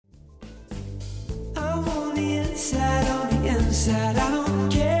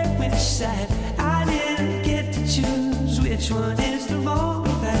sad. I didn't get to choose which one is the wrong.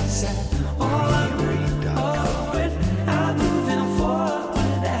 That's sad. I'm moving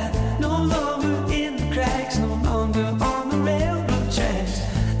forward. No longer in the cracks, no longer on the railroad tracks.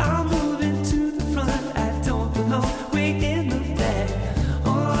 I'm moving to the front. I don't belong way in the back.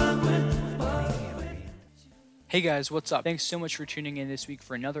 Onward. Hey guys, what's up? Thanks so much for tuning in this week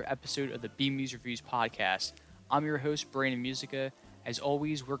for another episode of the BMuz Reviews podcast. I'm your host, Brandon Musica. As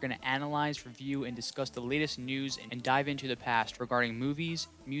always, we're going to analyze, review, and discuss the latest news and dive into the past regarding movies,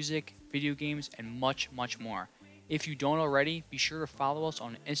 music, video games, and much, much more. If you don't already, be sure to follow us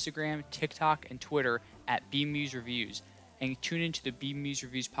on Instagram, TikTok, and Twitter at BMuz Reviews, and tune into the BMuz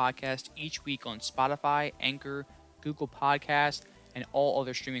Reviews podcast each week on Spotify, Anchor, Google Podcasts, and all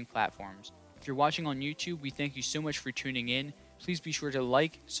other streaming platforms. If you're watching on YouTube, we thank you so much for tuning in. Please be sure to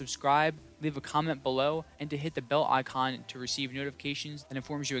like, subscribe, leave a comment below, and to hit the bell icon to receive notifications that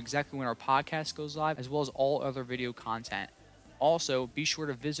informs you exactly when our podcast goes live, as well as all other video content. Also, be sure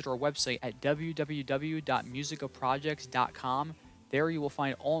to visit our website at www.musicaprojects.com. There you will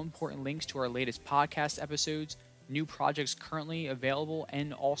find all important links to our latest podcast episodes, new projects currently available,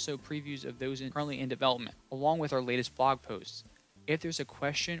 and also previews of those currently in development, along with our latest blog posts. If there's a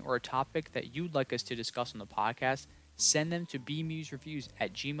question or a topic that you'd like us to discuss on the podcast, send them to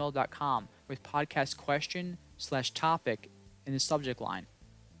bmuzreviews@gmail.com with podcast question/topic in the subject line.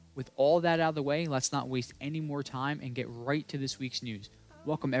 With all that out of the way, let's not waste any more time and get right to this week's news.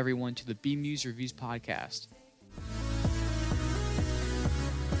 Welcome everyone to the BMuz Reviews podcast.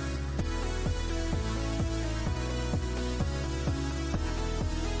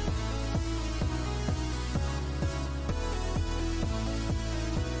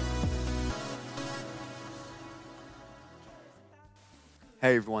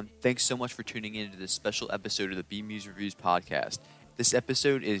 Hey everyone, thanks so much for tuning in to this special episode of the BMuz Reviews podcast. This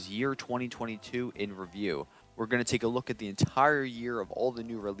episode is year 2022 in review. We're going to take a look at the entire year of all the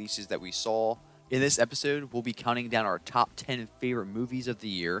new releases that we saw. In this episode, we'll be counting down our top 10 favorite movies of the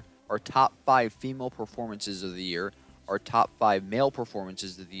year, our top 5 female performances of the year, our top 5 male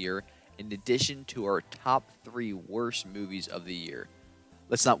performances of the year, in addition to our top 3 worst movies of the year.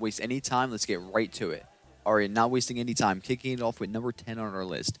 Let's not waste any time, let's get right to it. Alright, not wasting any time, kicking it off with number 10 on our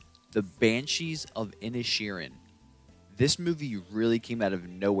list, The Banshees of Inisherin. This movie really came out of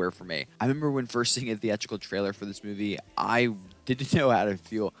nowhere for me. I remember when first seeing a theatrical trailer for this movie, I didn't know how to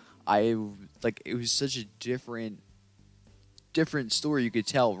feel. It was such a different story, you could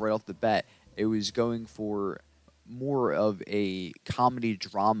tell right off the bat. It was going for more of a comedy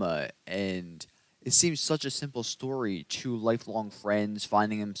drama, and it seems such a simple story. Two lifelong friends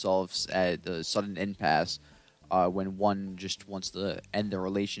finding themselves at a sudden impasse when one just wants to end their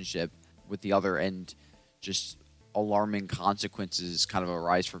relationship with the other, and just alarming consequences kind of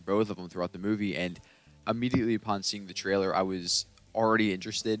arise for both of them throughout the movie. And immediately upon seeing the trailer, I was already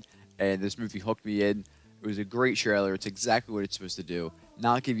interested, and this movie hooked me in. It was a great trailer. It's exactly what it's supposed to do.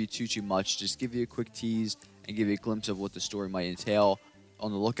 Not give you too much, just give you a quick tease and give you a glimpse of what the story might entail.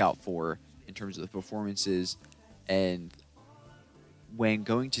 On the lookout for in terms of the performances. And when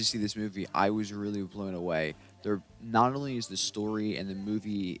going to see this movie, I was really blown away. Not only is the story and the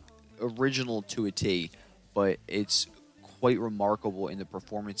movie original to a T, but it's quite remarkable in the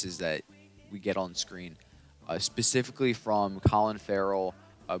performances that we get on screen, specifically from Colin Farrell,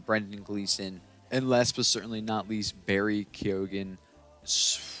 Brendan Gleeson, and last but certainly not least, Barry Keoghan.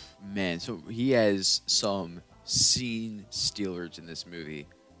 Man, so he has some scene stealers in this movie.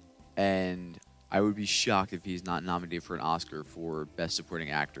 And I would be shocked if he's not nominated for an Oscar for Best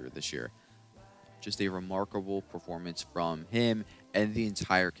Supporting Actor this year. Just a remarkable performance from him and the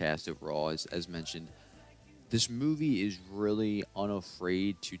entire cast overall, as mentioned. This movie is really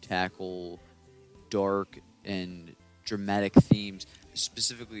unafraid to tackle dark and dramatic themes,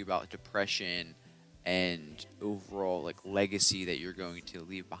 specifically about depression and overall legacy that you're going to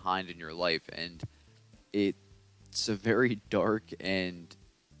leave behind in your life. And it's a very dark and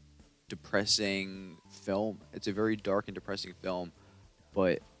depressing film. It's a very dark and depressing film,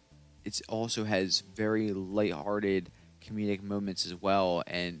 but it also has very lighthearted comedic moments as well,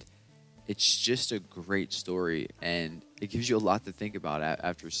 and it's just a great story, and it gives you a lot to think about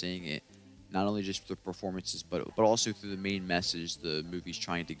after seeing it, not only just the performances, but also through the main message the movie's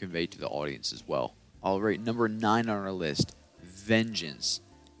trying to convey to the audience as well. Alright, number 9 on our list, Vengeance.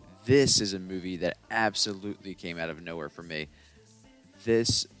 This is a movie that absolutely came out of nowhere for me.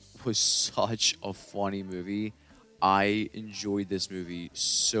 This was such a funny movie. I enjoyed this movie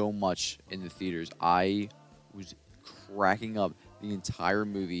so much in the theaters. I was cracking up the entire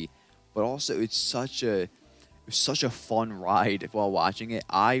movie, but also it was was such a fun ride while watching it.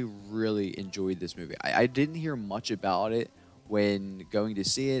 I really enjoyed this movie. I didn't hear much about it when going to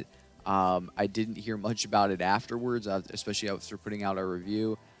see it. I didn't hear much about it afterwards, especially after putting out a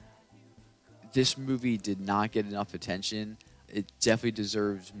review. This movie did not get enough attention. It definitely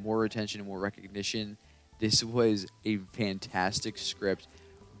deserves more attention and more recognition. This was a fantastic script,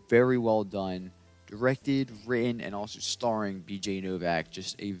 very well done, directed, written, and also starring B.J. Novak.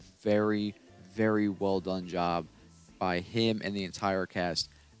 Just a very, very well done job by him and the entire cast.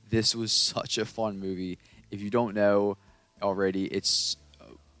 This was such a fun movie. If you don't know already,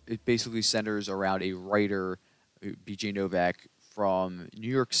 it basically centers around a writer, B.J. Novak, from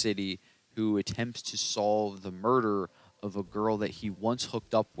New York City, who attempts to solve the murder of a girl that he once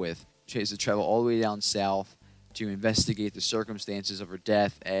hooked up with. She has to travel all the way down south to investigate the circumstances of her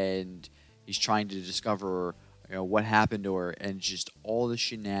death, and he's trying to discover, what happened to her, and just all the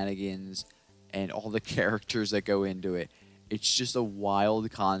shenanigans and all the characters that go into it. It's just a wild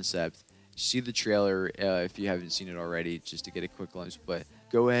concept. See the trailer if you haven't seen it already, just to get a quick glimpse. But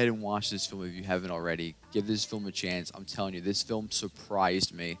go ahead and watch this film if you haven't already. Give this film a chance. I'm telling you, this film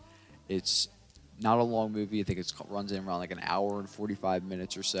surprised me. It's not a long movie. I think it runs in around like an hour and 45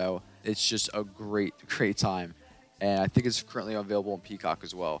 minutes or so. It's just a great, great time. And I think it's currently available on Peacock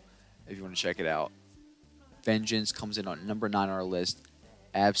as well, if you want to check it out. Vengeance comes in on number 9 on our list.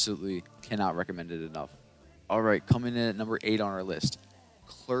 Absolutely cannot recommend it enough. All right, coming in at number 8 on our list,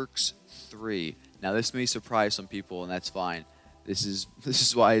 Clerks 3. Now, this may surprise some people, and that's fine. This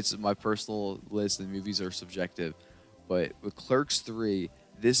is why it's my personal list, and movies are subjective. But with Clerks 3,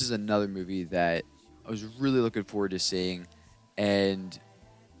 this is another movie that I was really looking forward to seeing, and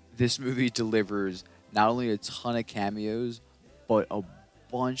this movie delivers not only a ton of cameos, but a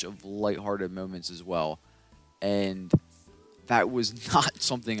bunch of lighthearted moments as well. And that was not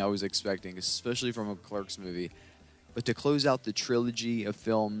something I was expecting, especially from a Clerks movie. But to close out the trilogy of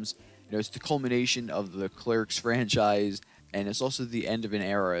films, it's the culmination of the Clerks franchise, and it's also the end of an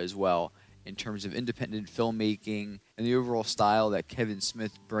era as well, in terms of independent filmmaking and the overall style that Kevin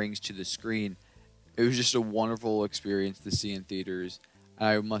Smith brings to the screen. It was just a wonderful experience to see in theaters. And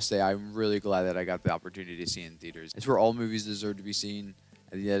I must say, I'm really glad that I got the opportunity to see it in theaters. It's where all movies deserve to be seen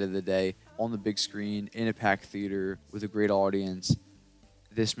at the end of the day, on the big screen, in a packed theater, with a great audience.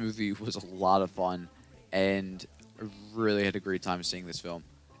 This movie was a lot of fun, and I really had a great time seeing this film.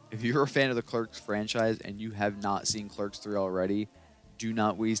 If you're a fan of the Clerks franchise and you have not seen Clerks 3 already, do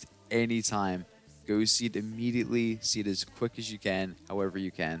not waste any time. Go see it immediately. See it as quick as you can, however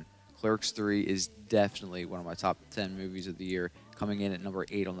you can. Clerks 3 is definitely one of my top 10 movies of the year, coming in at number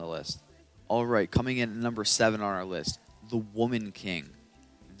 8 on the list. All right, coming in at number 7 on our list, The Woman King.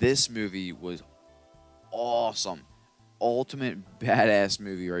 This movie was awesome. Ultimate badass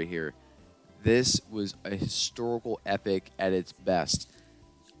movie right here. This was a historical epic at its best.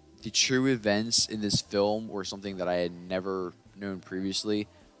 The true events in this film were something that I had never known previously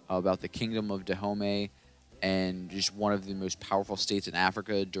about the Kingdom of Dahomey, and just one of the most powerful states in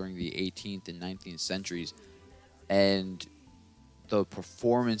Africa during the 18th and 19th centuries. And the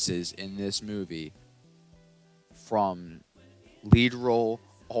performances in this movie, from lead role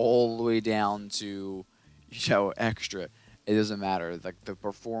all the way down to extra, it doesn't matter. Like, the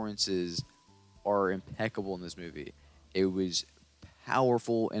performances are impeccable in this movie. It was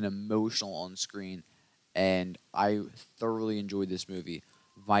powerful and emotional on screen, and I thoroughly enjoyed this movie.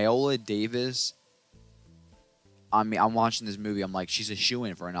 Viola Davis, I mean, I'm watching this movie, I'm like, she's a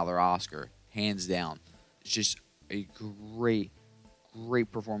shoo-in for another Oscar, hands down. It's just a great,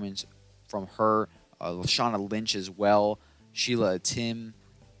 great performance from her. Lashana Lynch as well, Sheila Tim,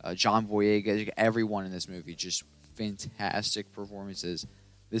 John Boyega, everyone in this movie, just fantastic performances.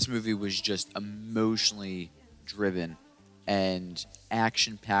 This movie was just emotionally driven and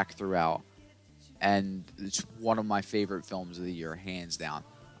action-packed throughout. And it's one of my favorite films of the year, hands down.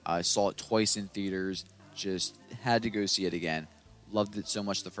 I saw it twice in theaters, just had to go see it again. Loved it so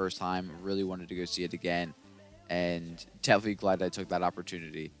much the first time, really wanted to go see it again, and definitely glad I took that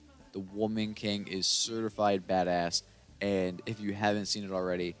opportunity. The Woman King is certified badass, and if you haven't seen it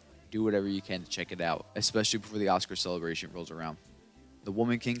already, do whatever you can to check it out, especially before the Oscar celebration rolls around. The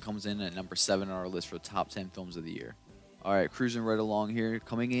Woman King comes in at number 7 on our list for the top 10 films of the year. All right, cruising right along here.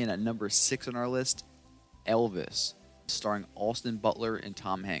 Coming in at number 6 on our list, Elvis, starring Austin Butler and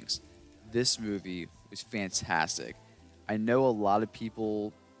Tom Hanks. This movie was fantastic. I know a lot of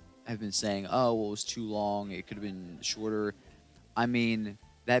people have been saying, oh, well, it was too long, it could have been shorter. I mean,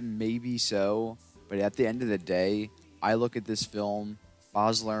 that may be so, but at the end of the day, I look at this film,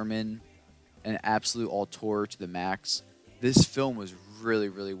 Baz Luhrmann, an absolute auteur to the max. This film was really,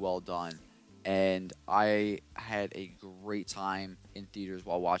 really well done. and I had a great time in theaters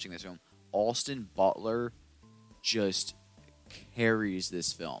while watching this film. Austin Butler just carries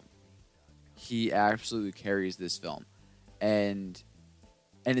this film. He absolutely carries this film, and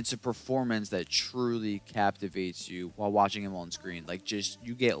it's a performance that truly captivates you while watching him on screen. Like, just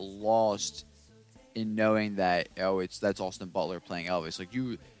you get lost in knowing that that's Austin Butler playing Elvis. Like,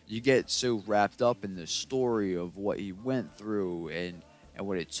 you get so wrapped up in the story of what he went through and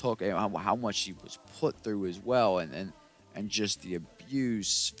what it took and how much he was put through as well, and just the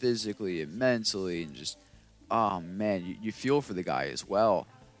abuse physically and mentally, and just, oh man, you feel for the guy as well.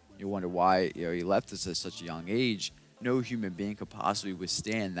 You wonder why he left us at such a young age. No human being could possibly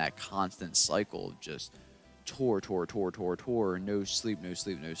withstand that constant cycle of just tour, no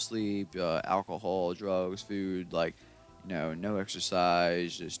sleep, alcohol, drugs, food, like, no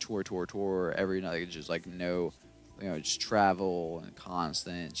exercise, just tour every night, just like no, just travel and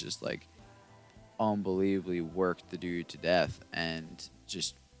constant, just like unbelievably worked the dude to death, and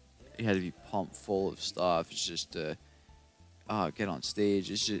just he had to be pumped full of stuff just to get on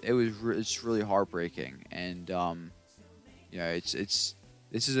stage. It's really heartbreaking, and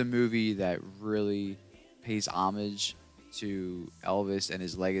this is a movie that really pays homage to Elvis and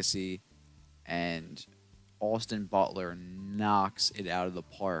his legacy, and Austin Butler knocks it out of the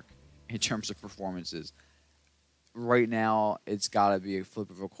park in terms of performances. Right now, it's got to be a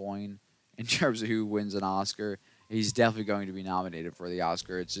flip of a coin in terms of who wins an Oscar. He's definitely going to be nominated for the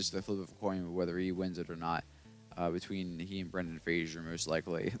Oscar. It's just a flip of a coin whether he wins it or not. Between he and Brendan Fraser, most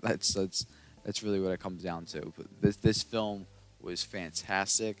likely. That's really what it comes down to. But this film was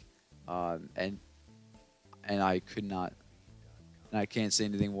fantastic, and I could not, and I can't say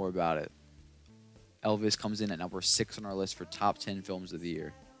anything more about it. Elvis comes in at number 6 on our list for top 10 films of the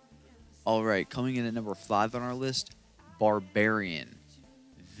year. All right, coming in at number 5 on our list, Barbarian.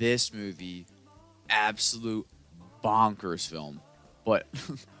 This movie, absolute bonkers film, but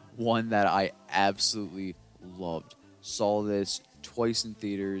one that I absolutely loved. Saw this twice in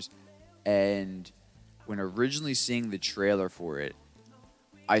theaters, and when originally seeing the trailer for it,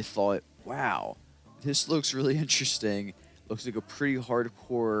 I thought, wow, this looks really interesting. Looks like a pretty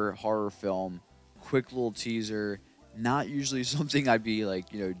hardcore horror film. Quick little teaser. Not usually something I'd be like,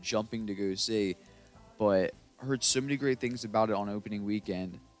 jumping to go see, but heard so many great things about it on opening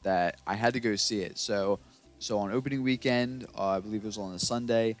weekend that I had to go see it. So on opening weekend, I believe it was on a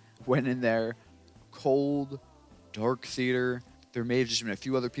Sunday, went in there, cold, dark theater. There may have just been a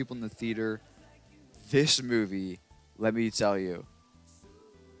few other people in the theater. This movie, let me tell you,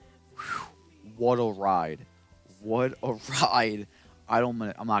 what a ride. What a ride. I'm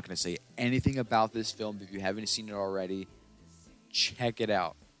not going to say anything about this film. If you haven't seen it already, check it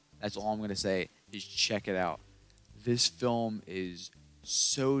out. That's all I'm going to say, is check it out. This film is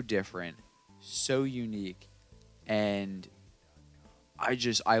so different, so unique, and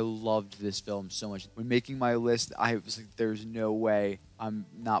I loved this film so much. When making my list, I was like, there's no way I'm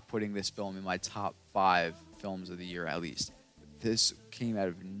not putting this film in my top 5 films of the year at least. This came out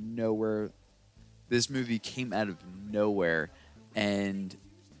of nowhere. This movie came out of nowhere, and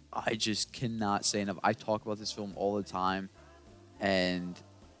I just cannot say enough. I talk about this film all the time, and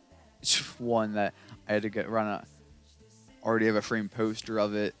it's one that I had to already have a framed poster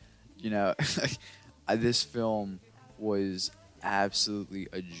of it. This film was absolutely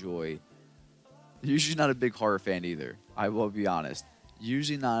a joy. Usually not a big horror fan either, I will be honest.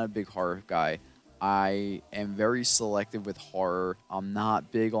 Usually not a big horror guy. I am very selective with horror. I'm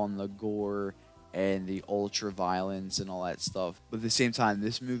not big on the gore and the ultra violence and all that stuff. But at the same time,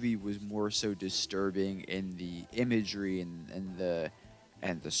 this movie was more so disturbing in the imagery and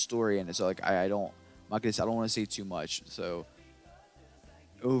the story. And so I don't want to say too much. So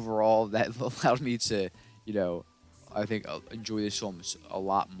overall, that allowed me to, I think enjoy this film a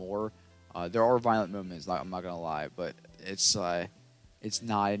lot more. There are violent moments, I'm not gonna lie, but it's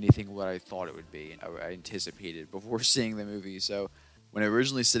not anything what I thought it would be. I anticipated before seeing the movie. So when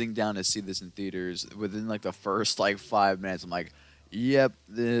originally sitting down to see this in theaters, within like the first 5 minutes, I'm like, yep,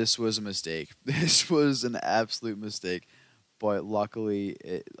 this was a mistake. This was an absolute mistake. But luckily,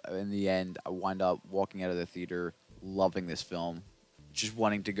 in the end, I wound up walking out of the theater loving this film, just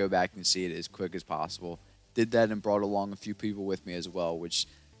wanting to go back and see it as quick as possible. Did that and brought along a few people with me as well, which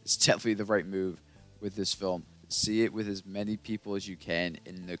is definitely the right move with this film. See it with as many people as you can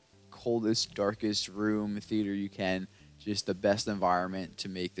in the coldest, darkest room theater you can. Just the best environment to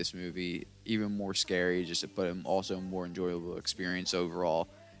make this movie even more scary, but also a more enjoyable experience overall.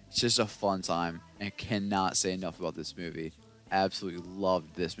 It's just a fun time, and cannot say enough about this movie. Absolutely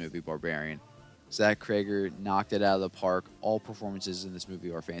loved this movie, Barbarian. Zach Krager knocked it out of the park. All performances in this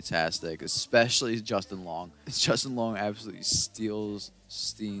movie are fantastic, especially Justin Long. Justin Long absolutely steals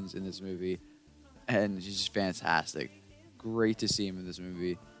scenes in this movie, and he's just fantastic. Great to see him in this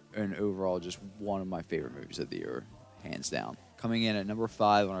movie, and overall, just one of my favorite movies of the year, hands down. Coming in at number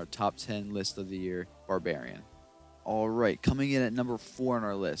 5 on our top 10 list of the year, Barbarian. All right, coming in at number 4 on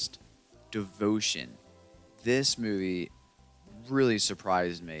our list, Devotion. This movie really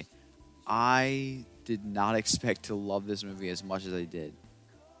surprised me. I did not expect to love this movie as much as I did.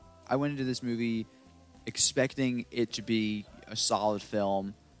 I went into this movie expecting it to be a solid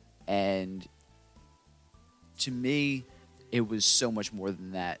film, and to me, it was so much more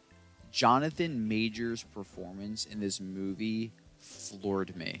than that. Jonathan Majors' performance in this movie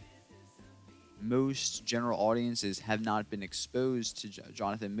floored me. Most general audiences have not been exposed to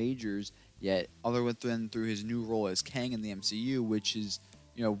Jonathan Majors yet, other than through his new role as Kang in the MCU, which is,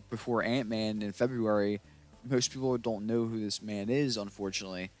 before Ant-Man in February. Most people don't know who this man is,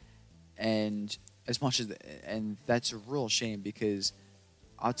 unfortunately, and that's a real shame, because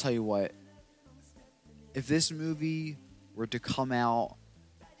I'll tell you what, if this movie were to come out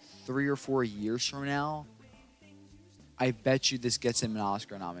 3 or 4 years from now, I bet you this gets him an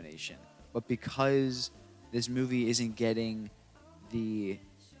Oscar nomination. But because this movie isn't getting the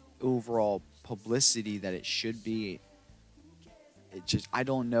overall publicity that it should be, I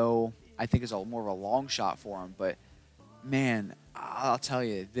don't know. I think it's more of a long shot for him. But, man, I'll tell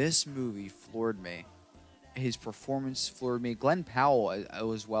you, this movie floored me. His performance floored me. Glenn Powell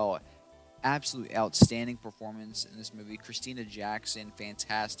as well. Absolutely outstanding performance in this movie. Christina Jackson,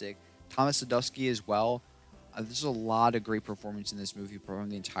 fantastic. Thomas Sadoski as well. There's a lot of great performance in this movie from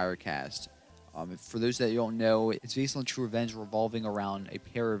the entire cast. For those that don't know, it's based on true events revolving around a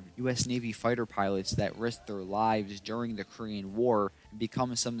pair of U.S. Navy fighter pilots that risked their lives during the Korean War and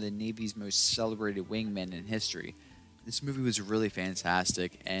become some of the Navy's most celebrated wingmen in history. This movie was really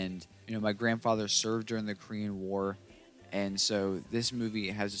fantastic, and my grandfather served during the Korean War, and so this movie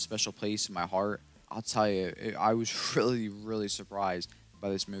has a special place in my heart. I'll tell you, I was really, really surprised by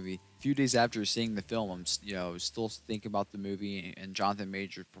this movie. A few days after seeing the film, I'm still thinking about the movie and Jonathan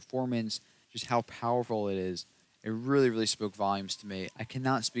Major's performance, just how powerful it is. It really, really spoke volumes to me. I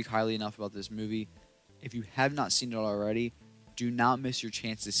cannot speak highly enough about this movie. If you have not seen it already, do not miss your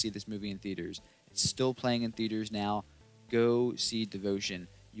chance to see this movie in theaters. It's still playing in theaters now. Go see Devotion.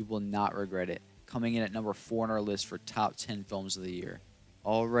 You will not regret it. Coming in at number 4 on our list for top 10 films of the year.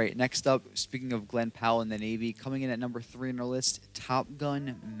 All right, next up, speaking of Glenn Powell in the Navy, coming in at number 3 on our list, Top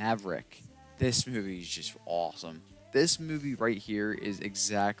Gun Maverick. This movie is just awesome. This movie right here is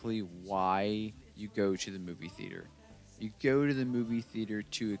exactly why you go to the movie theater. You go to the movie theater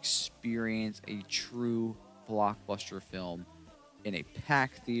to experience a true blockbuster film in a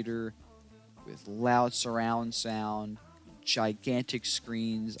packed theater with loud surround sound, gigantic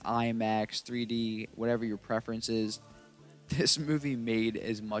screens, IMAX, 3D, whatever your preference is. This movie made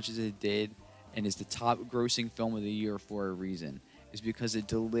as much as it did and is the top grossing film of the year for a reason. It's because it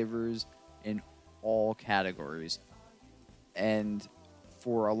delivers in all categories. And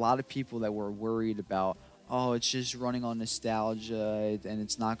for a lot of people that were worried about, it's just running on nostalgia and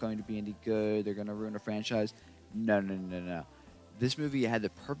it's not going to be any good, they're going to ruin a franchise. No. This movie had the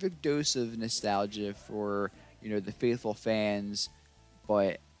perfect dose of nostalgia for, the faithful fans,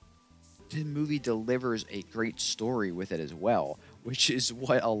 but the movie delivers a great story with it as well, which is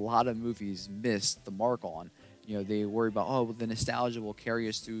what a lot of movies miss the mark on. They worry about, the nostalgia will carry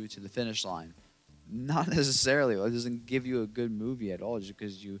us through to the finish line. Not necessarily. It doesn't give you a good movie at all just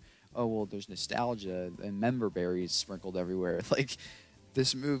because there's nostalgia and member berries sprinkled everywhere. Like,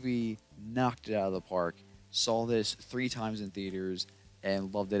 this movie knocked it out of the park. Saw this 3 times in theaters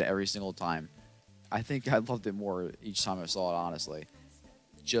and loved it every single time. I think I loved it more each time I saw it, honestly.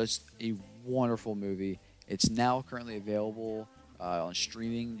 Just a wonderful movie. It's now currently available on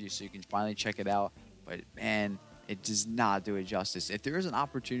streaming, just so you can finally check it out. But, man, it does not do it justice. If there is an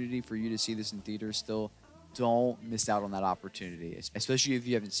opportunity for you to see this in theaters still, don't miss out on that opportunity, especially if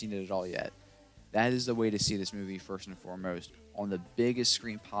you haven't seen it at all yet. That is the way to see this movie first and foremost, on the biggest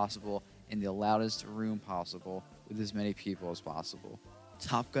screen possible, in the loudest room possible, with as many people as possible.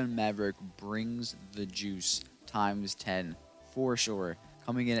 Top Gun Maverick brings the juice times 10, for sure.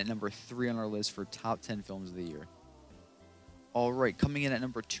 Coming in at number 3 on our list for top 10 films of the year. All right, coming in at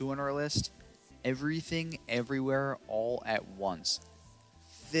number 2 on our list, Everything, Everywhere, All at Once.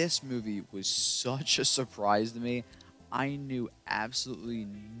 This movie was such a surprise to me. I knew absolutely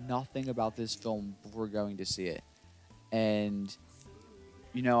nothing about this film before going to see it. And,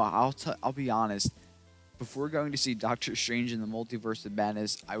 I'll be honest, before going to see Doctor Strange in the Multiverse of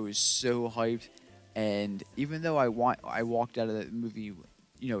Madness, I was so hyped. And even though I walked out of the movie,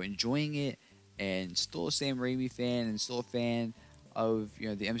 enjoying it, and still a Sam Raimi fan and still a fan of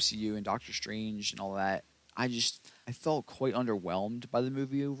the MCU and Doctor Strange and all that, I felt quite underwhelmed by the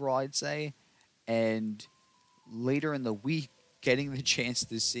movie overall, I'd say. And later in the week, getting the chance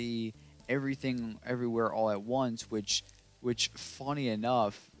to see everything everywhere all at once, which funny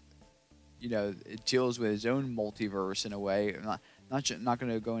enough, it deals with its own multiverse in a way. I'm not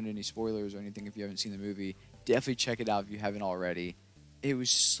going to go into any spoilers or anything if you haven't seen the movie. Definitely check it out if you haven't already. It was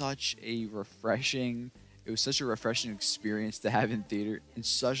such a refreshing experience to have in theater, and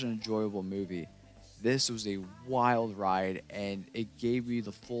such an enjoyable movie. This was a wild ride, and it gave me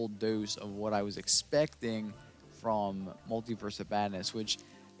the full dose of what I was expecting from Multiverse of Madness, which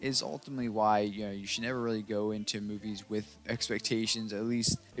is ultimately why you should never really go into movies with expectations. At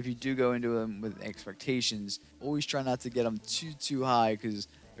least if you do go into them with expectations, always try not to get them too high, because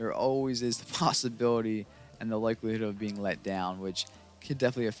there always is the possibility and the likelihood of being let down, which can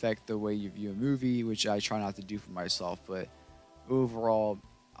definitely affect the way you view a movie, which I try not to do for myself. But overall,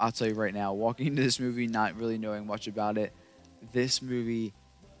 I'll tell you right now, walking into this movie not really knowing much about it, this movie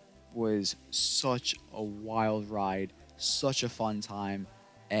was such a wild ride, such a fun time,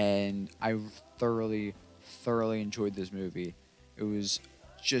 and I thoroughly enjoyed this movie. It was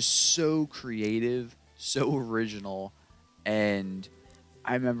just so creative, so original, and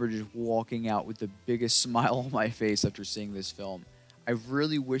I remember just walking out with the biggest smile on my face after seeing this film. I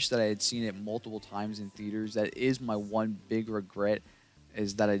really wish that I had seen it multiple times in theaters. That is my one big regret,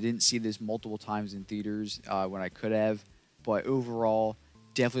 is that I didn't see this multiple times in theaters when I could have. But overall,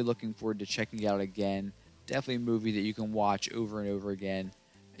 definitely looking forward to checking it out again. Definitely a movie that you can watch over and over again.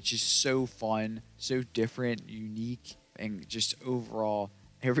 It's just so fun, so different, unique, and just overall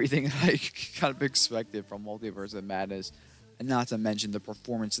everything that I kind of expected from Multiverse of Madness. And not to mention, the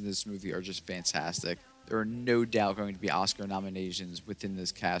performances in this movie are just fantastic. There are no doubt going to be Oscar nominations within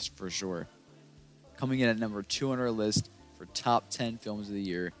this cast for sure. Coming in at number 2 on our list for top 10 films of the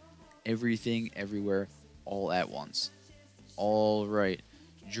year, Everything, Everywhere, All at Once. All right,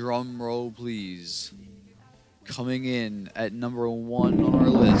 drum roll please. Coming in at number 1 on our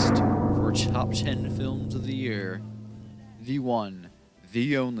list for top 10 films of the year, the one,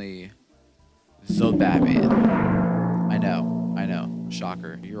 the only, The Batman. I know,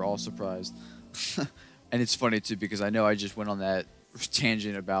 shocker. You're all surprised. And it's funny too, because I know I just went on that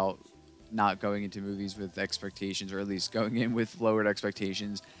tangent about not going into movies with expectations, or at least going in with lowered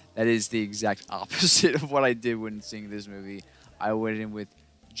expectations. That is the exact opposite of what I did when seeing this movie. I went in with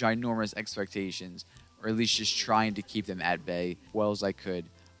ginormous expectations, or at least just trying to keep them at bay as well as I could,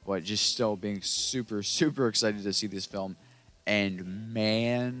 but just still being super excited to see this film. And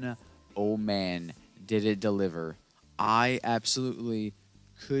man, oh man, did it deliver. I absolutely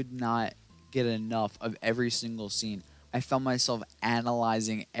could not get enough of every single scene. I found myself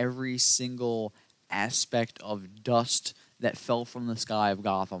analyzing every single aspect of dust that fell from the sky of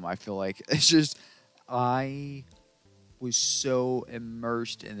Gotham. I feel like it's just, I was so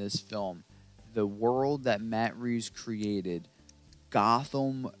immersed in this film. The world that Matt Reeves created,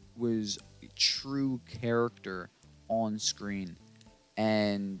 Gotham was a true character on screen,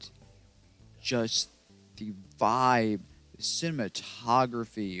 and just the vibe, the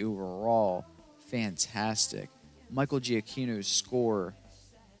cinematography overall, fantastic. Michael Giacchino's score,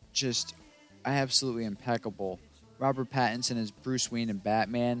 just absolutely impeccable. Robert Pattinson as Bruce Wayne and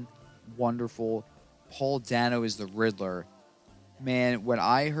Batman, wonderful. Paul Dano is the Riddler. Man, when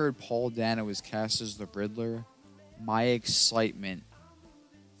I heard Paul Dano was cast as the Riddler, my excitement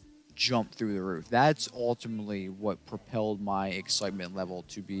jumped through the roof. That's ultimately what propelled my excitement level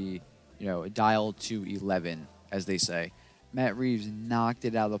to be, dialed to 11, as they say. Matt Reeves knocked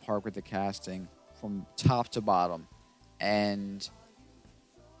it out of the park with the casting from top to bottom. And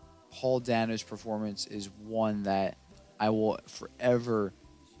Paul Dano's performance is one that I will forever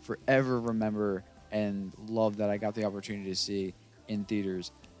remember and love that I got the opportunity to see in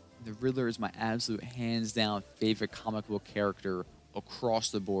theaters. The Riddler is my absolute hands-down favorite comic book character across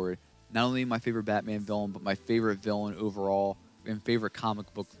the board. Not only my favorite Batman villain, but my favorite villain overall and favorite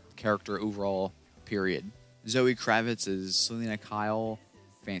comic book character overall, period. Zoe Kravitz is Selena Kyle,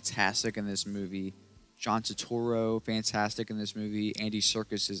 fantastic in this movie. John Turturro, fantastic in this movie. Andy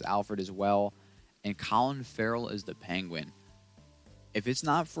Serkis is Alfred as well. And Colin Farrell is the Penguin. If it's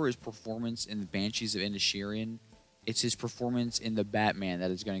not for his performance in The Banshees of Inisherin, it's his performance in The Batman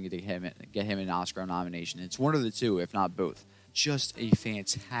that is going to get him an Oscar nomination. It's one of the two, if not both. Just a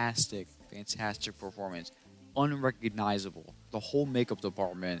fantastic performance. Unrecognizable. The whole makeup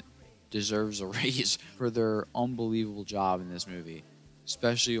department deserves a raise for their unbelievable job in this movie.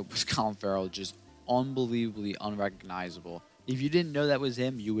 Especially with Colin Farrell, just unbelievably unrecognizable. If you didn't know that was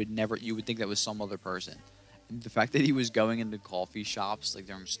him, you would think that was some other person. And the fact that he was going into coffee shops like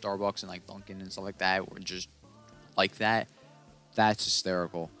during Starbucks and like Dunkin' and stuff like that, or just like that, that's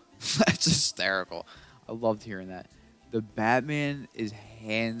hysterical. That's hysterical. I loved hearing that. The Batman is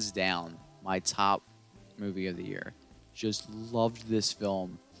hands down my top movie of the year. Just loved this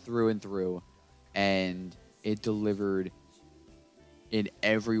film through and through, and it delivered in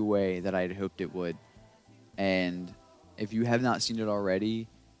every way that I had hoped it would. And if you have not seen it already,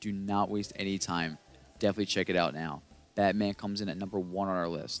 do not waste any time. Definitely check it out now. Batman comes in at number 1 on our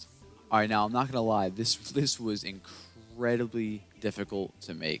list. All right, now I'm not gonna lie, this was incredibly difficult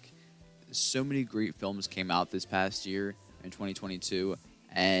to make. So many great films came out this past year in 2022,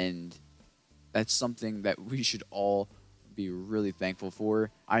 and that's something that we should all be really thankful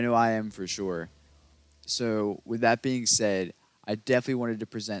for. I know I am for sure. So with that being said, I definitely wanted to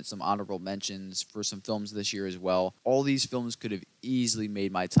present some honorable mentions for some films this year as well. All these films could have easily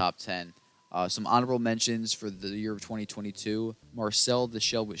made my top 10. Some honorable mentions for the year of 2022. Marcel the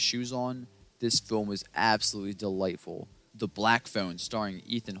Shell with Shoes On. This film was absolutely delightful. The Black Phone starring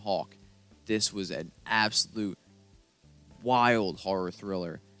Ethan Hawke. This was an absolute wild horror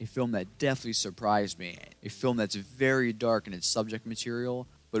thriller. A film that definitely surprised me. A film that's very dark in its subject material,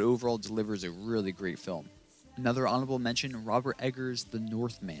 but overall delivers a really great film. Another honorable mention, Robert Eggers' The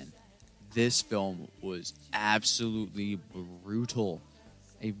Northman. This film was absolutely brutal.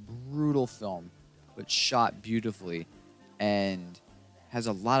 A brutal film, but shot beautifully, and has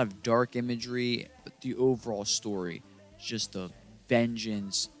a lot of dark imagery, but the overall story, just the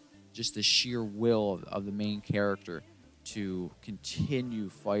vengeance, just the sheer will of the main character to continue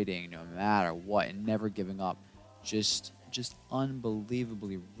fighting no matter what and never giving up. Just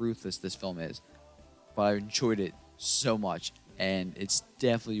unbelievably ruthless this film is. But I enjoyed it so much, and it's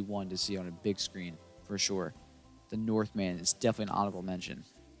definitely one to see on a big screen for sure. The Northman is definitely an honorable mention.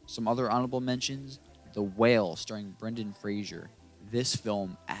 Some other honorable mentions, The Whale starring Brendan Fraser. This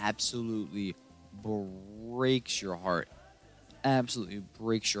film absolutely breaks your heart. Absolutely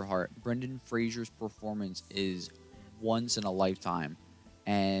breaks your heart. Brendan Fraser's performance is once in a lifetime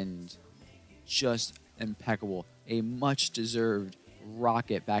and just impeccable. A much deserved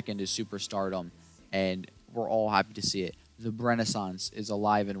rocket back into superstardom, and we're all happy to see it. The Renaissance is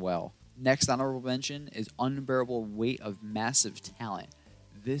alive and well. Next honorable mention is Unbearable Weight of Massive Talent.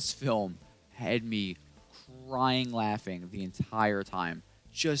 This film had me crying laughing the entire time.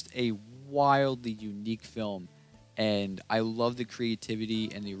 Just a wildly unique film, and I love the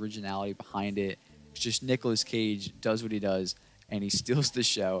creativity and the originality behind it. It's just Nicolas Cage does what he does, and he steals the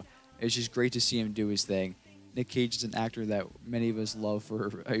show. It's just great to see him do his thing. Nick Cage is an actor that many of us love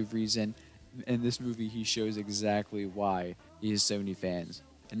for a reason. In this movie, he shows exactly why he has so many fans.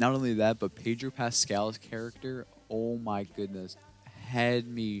 And not only that, but Pedro Pascal's character, oh my goodness, had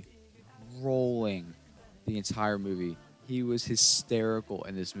me rolling the entire movie. He was hysterical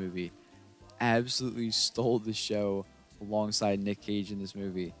in this movie. Absolutely stole the show alongside Nick Cage in this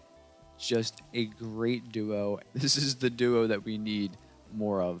movie. Just a great duo. This is the duo that we need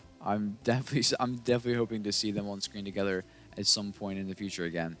more of. I'm definitely hoping to see them on screen together at some point in the future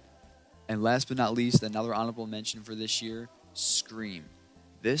again. And last but not least, another honorable mention for this year, Scream.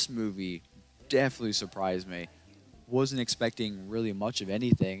 This movie definitely surprised me. Wasn't expecting really much of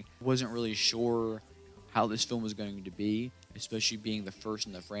anything. Wasn't really sure how this film was going to be, especially being the first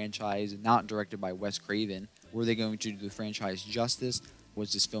in the franchise, not directed by Wes Craven. Were they going to do the franchise justice?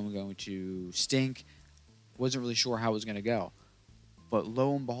 Was this film going to stink? Wasn't really sure how it was going to go. But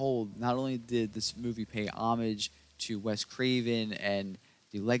lo and behold, not only did this movie pay homage to Wes Craven and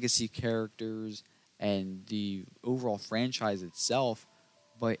the legacy characters and the overall franchise itself,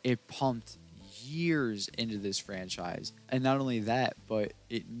 but it pumped years into this franchise. And not only that, but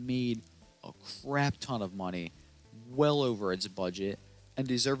it made a crap ton of money, well over its budget, and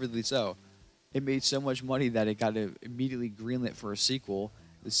deservedly so. It made so much money that it got immediately greenlit for a sequel.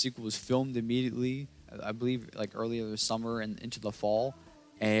 The sequel was filmed immediately, I believe like earlier this summer and into the fall,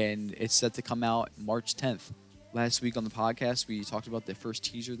 and it's set to come out March 10th. Last week on the podcast, we talked about the first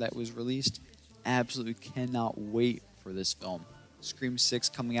teaser that was released. Absolutely cannot wait for this film. Scream 6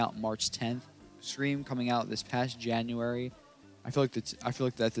 coming out March 10th. Scream coming out this past January. I feel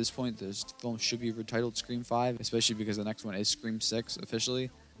like at this point this film should be retitled Scream 5, especially because the next one is Scream 6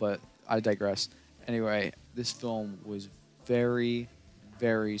 officially. But I digress. Anyway, this film was very,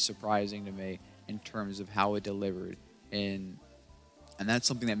 very surprising to me in terms of how it delivered, and that's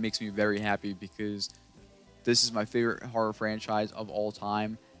something that makes me very happy because this is my favorite horror franchise of all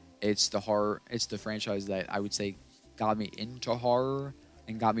time. It's the franchise that I would say got me into horror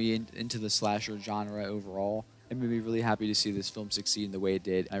and got me into the slasher genre overall. It made me really happy to see this film succeed in the way it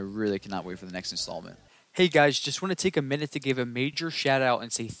did. I really cannot wait for the next installment. Hey guys, just want to take a minute to give a major shout out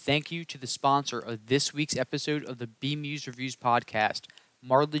and say thank you to the sponsor of this week's episode of the BMuz Reviews podcast,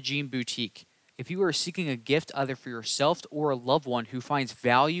 Marla Jean Boutique. If you are seeking a gift either for yourself or a loved one who finds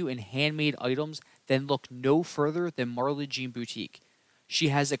value in handmade items, then look no further than Marla Jean Boutique. She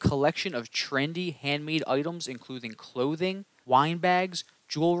has a collection of trendy handmade items including clothing, wine bags,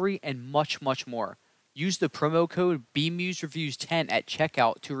 jewelry, and much, much more. Use the promo code BMuzReviews10 at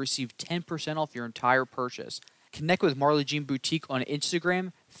checkout to receive 10% off your entire purchase. Connect with Marla Jean Boutique on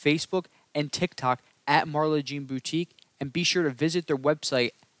Instagram, Facebook, and TikTok at Marla Jean Boutique, and be sure to visit their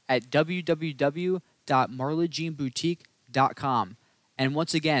website at www.marlajeanboutique.com. And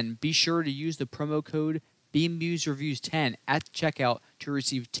once again, be sure to use the promo code BMuzReviews10 at checkout to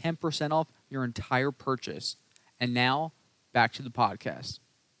receive 10% off your entire purchase. And now, back to the podcast.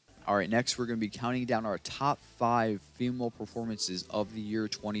 All right, next we're going to be counting down our top 5 female performances of the year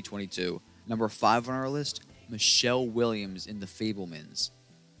 2022. Number 5 on our list, Michelle Williams in The Fabelmans.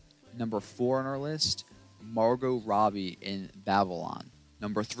 Number 4 on our list, Margot Robbie in Babylon.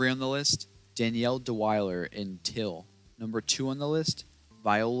 Number 3 on the list, Danielle DeWeiler in Till. Number 2 on the list,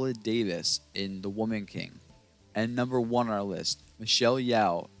 Viola Davis in The Woman King. And number 1 on our list, Michelle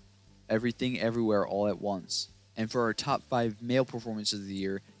Yeoh, Everything Everywhere All at Once. And for our top 5 male performances of the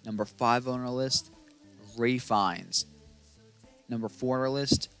year, number 5 on our list, Ray Fiennes. Number 4 on our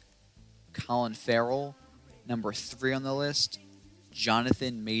list, Colin Farrell. Number 3 on the list,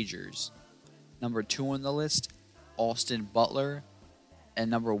 Jonathan Majors. Number 2 on the list, Austin Butler.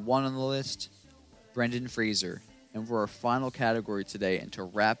 And number 1 on the list, Brendan Fraser. And for our final category today, and to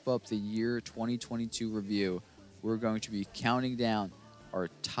wrap up the year 2022 review, we're going to be counting down our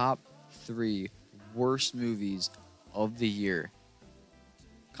top 3 worst movies of the year.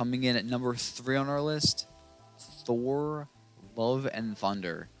 Coming in at number 3 on our list, Thor: Love and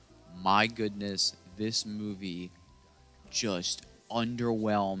Thunder. My goodness, this movie just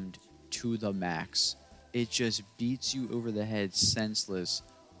underwhelmed to the max. It just beats you over the head senseless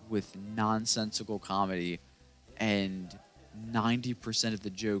with nonsensical comedy, and 90% of the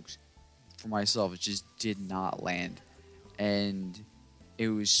jokes for myself just did not land. And it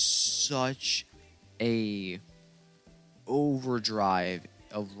was such a overdrive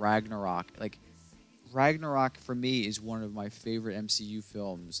of Ragnarok. Like, Ragnarok for me is one of my favorite MCU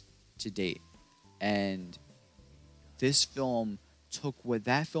films to date. And this film took what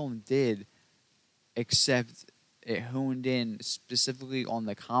that film did, except it honed in specifically on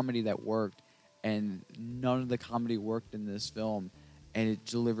the comedy that worked, and none of the comedy worked in this film, and it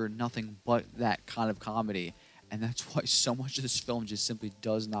delivered nothing but that kind of comedy. And that's why so much of this film just simply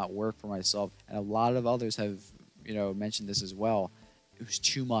does not work for myself. And a lot of others have, mentioned this as well. It was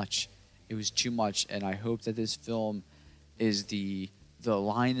too much. It was too much. And I hope that this film is the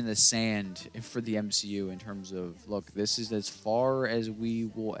line in the sand for the MCU in terms of, look, this is as far as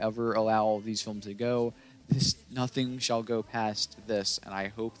we will ever allow these films to go. Nothing shall go past this. And I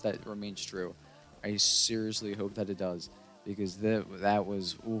hope that remains true. I seriously hope that it does. Because that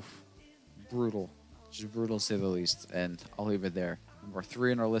was, brutal. Just brutal to say the least, and I'll leave it there. Number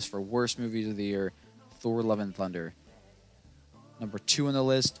 3 on our list for worst movies of the year, Thor: Love and Thunder. Number 2 on the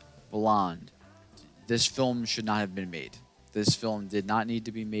list, Blonde. This film should not have been made. This film did not need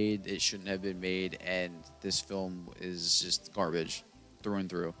to be made. It shouldn't have been made, and this film is just garbage through and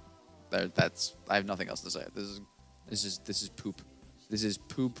through. I have nothing else to say. This is poop. This is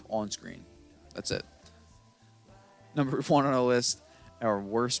poop on screen. That's it. Number 1 on our list, our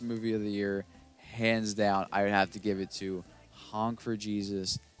worst movie of the year. Hands down, I would have to give it to Honk for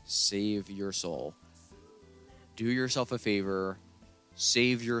Jesus, Save Your Soul. Do yourself a favor,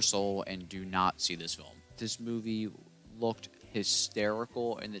 save your soul, and do not see this film. This movie looked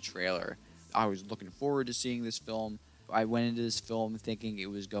hysterical in the trailer. I was looking forward to seeing this film. I went into this film thinking it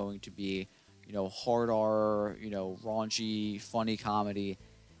was going to be, hard R, raunchy, funny comedy,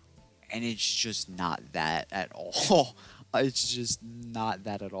 and it's just not that at all. It's just not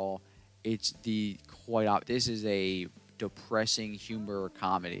that at all. It's this is a depressing humor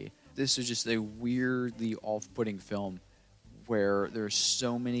comedy. This is just a weirdly off-putting film where there's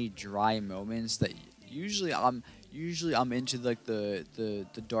so many dry moments that usually I'm into like the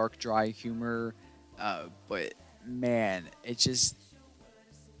dark dry humor, but man, it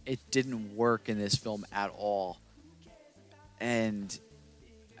didn't work in this film at all. And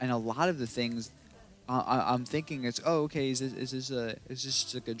a lot of the things I'm thinking it's is this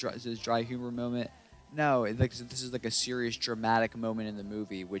just like a dry humor moment? No, this is like a serious dramatic moment in the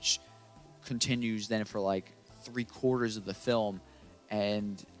movie, which continues then for like 3/4 of the film,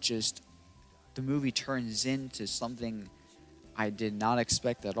 and just the movie turns into something I did not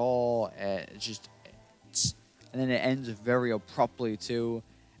expect at all. And then it ends very abruptly too.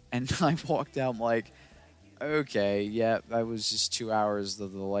 And I walked out, I'm like, okay, yeah, that was just 2 hours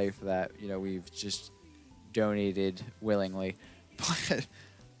of the life that we've just donated willingly. But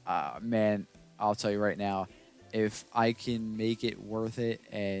man, I'll tell you right now, if I can make it worth it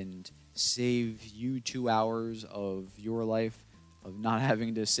and save you 2 hours of your life of not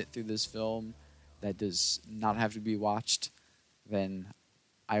having to sit through this film that does not have to be watched, then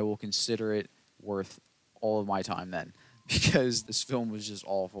I will consider it worth all of my time then, because this film was just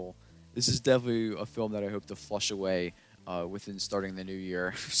awful. This is definitely a film that I hope to flush away within starting the new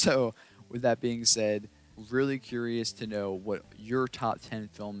year. So with that being said, really curious to know what your top 10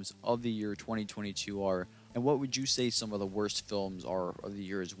 films of the year 2022 are, and what would you say some of the worst films are of the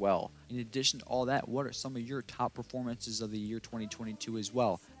year as well. In addition to all that, what are some of your top performances of the year 2022 as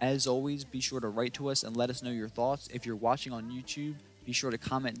well? As always, be sure to write to us and let us know your thoughts. If you're watching on YouTube, be sure to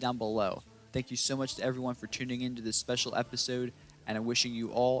comment down below. Thank you so much to everyone for tuning in to this special episode, and I'm wishing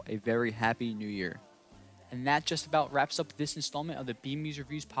you all a very happy new year. And that just about wraps up this installment of the BMuz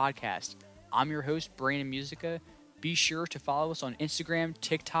Reviews podcast. I'm your host, Brandon Musica. Be sure to follow us on Instagram,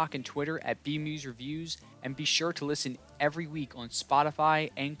 TikTok, and Twitter at BMuz Reviews, and be sure to listen every week on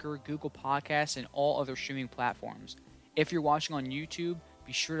Spotify, Anchor, Google Podcasts, and all other streaming platforms. If you're watching on YouTube,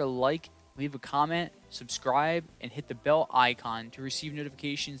 be sure to like, leave a comment, subscribe, and hit the bell icon to receive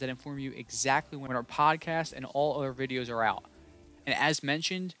notifications that inform you exactly when our podcast and all other videos are out. And as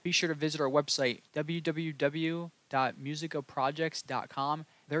mentioned, be sure to visit our website, www.musicaprojects.com.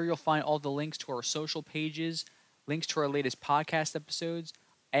 There you'll find all the links to our social pages, links to our latest podcast episodes,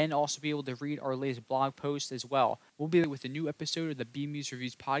 and also be able to read our latest blog posts as well. We'll be with a new episode of the BMuz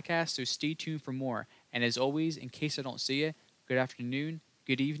Reviews podcast, so stay tuned for more. And as always, in case I don't see you, good afternoon,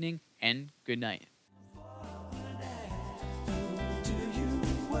 good evening, and good night.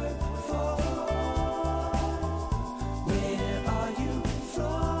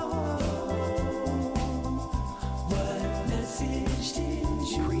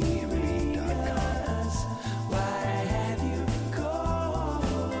 Dream.